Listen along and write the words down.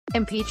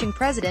Impeaching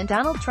President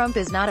Donald Trump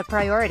is not a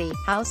priority,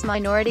 House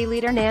Minority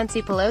Leader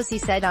Nancy Pelosi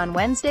said on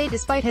Wednesday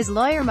despite his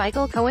lawyer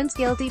Michael Cohen's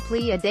guilty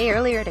plea a day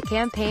earlier to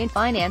campaign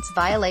finance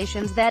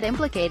violations that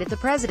implicated the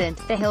president,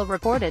 The Hill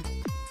reported.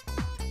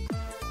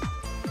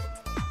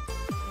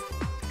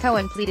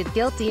 Cohen pleaded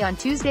guilty on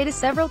Tuesday to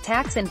several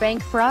tax and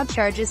bank fraud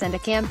charges and a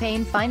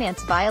campaign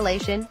finance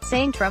violation,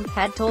 saying Trump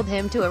had told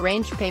him to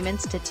arrange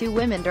payments to two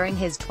women during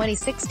his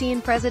 2016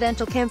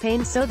 presidential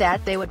campaign so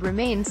that they would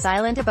remain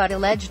silent about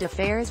alleged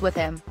affairs with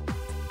him.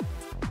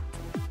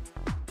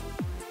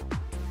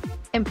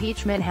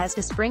 Impeachment has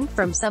to spring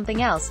from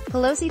something else,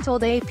 Pelosi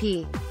told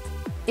AP.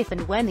 If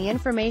and when the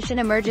information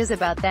emerges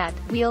about that,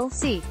 we'll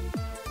see.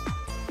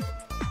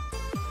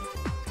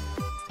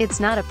 It's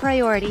not a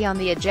priority on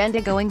the agenda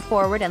going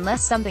forward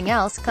unless something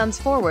else comes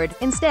forward.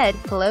 Instead,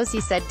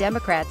 Pelosi said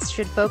Democrats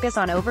should focus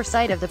on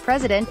oversight of the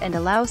president and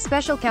allow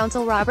special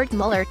counsel Robert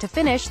Mueller to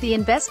finish the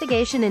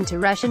investigation into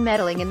Russian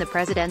meddling in the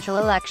presidential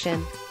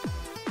election.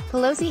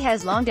 Pelosi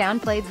has long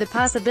downplayed the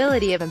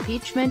possibility of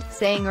impeachment,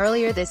 saying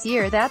earlier this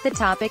year that the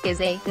topic is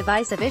a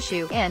divisive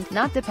issue and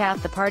not the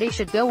path the party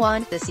should go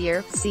on this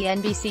year,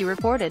 CNBC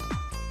reported.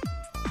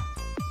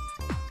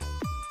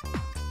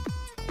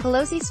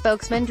 Pelosi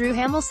spokesman Drew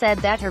Hamill said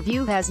that her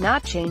view has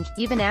not changed,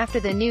 even after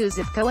the news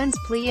of Cohen's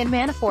plea and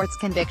Manafort's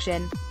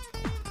conviction.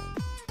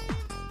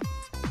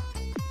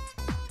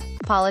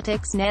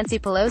 Politics. Nancy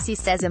Pelosi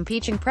says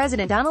impeaching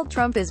President Donald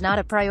Trump is not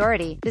a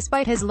priority,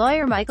 despite his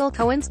lawyer Michael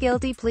Cohen's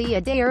guilty plea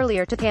a day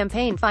earlier to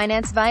campaign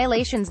finance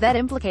violations that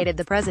implicated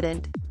the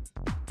president.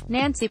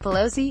 Nancy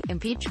Pelosi,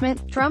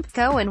 impeachment, Trump,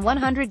 Cohen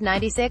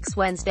 196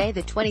 Wednesday,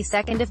 the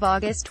 22nd of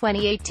August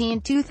 2018,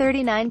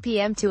 2:39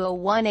 p.m.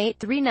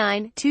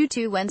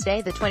 201-839-22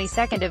 Wednesday, the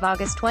 22nd of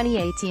August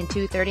 2018,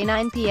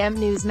 2:39 p.m.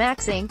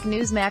 Newsmax Inc.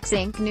 Newsmax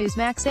Inc.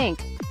 Newsmax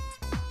Inc.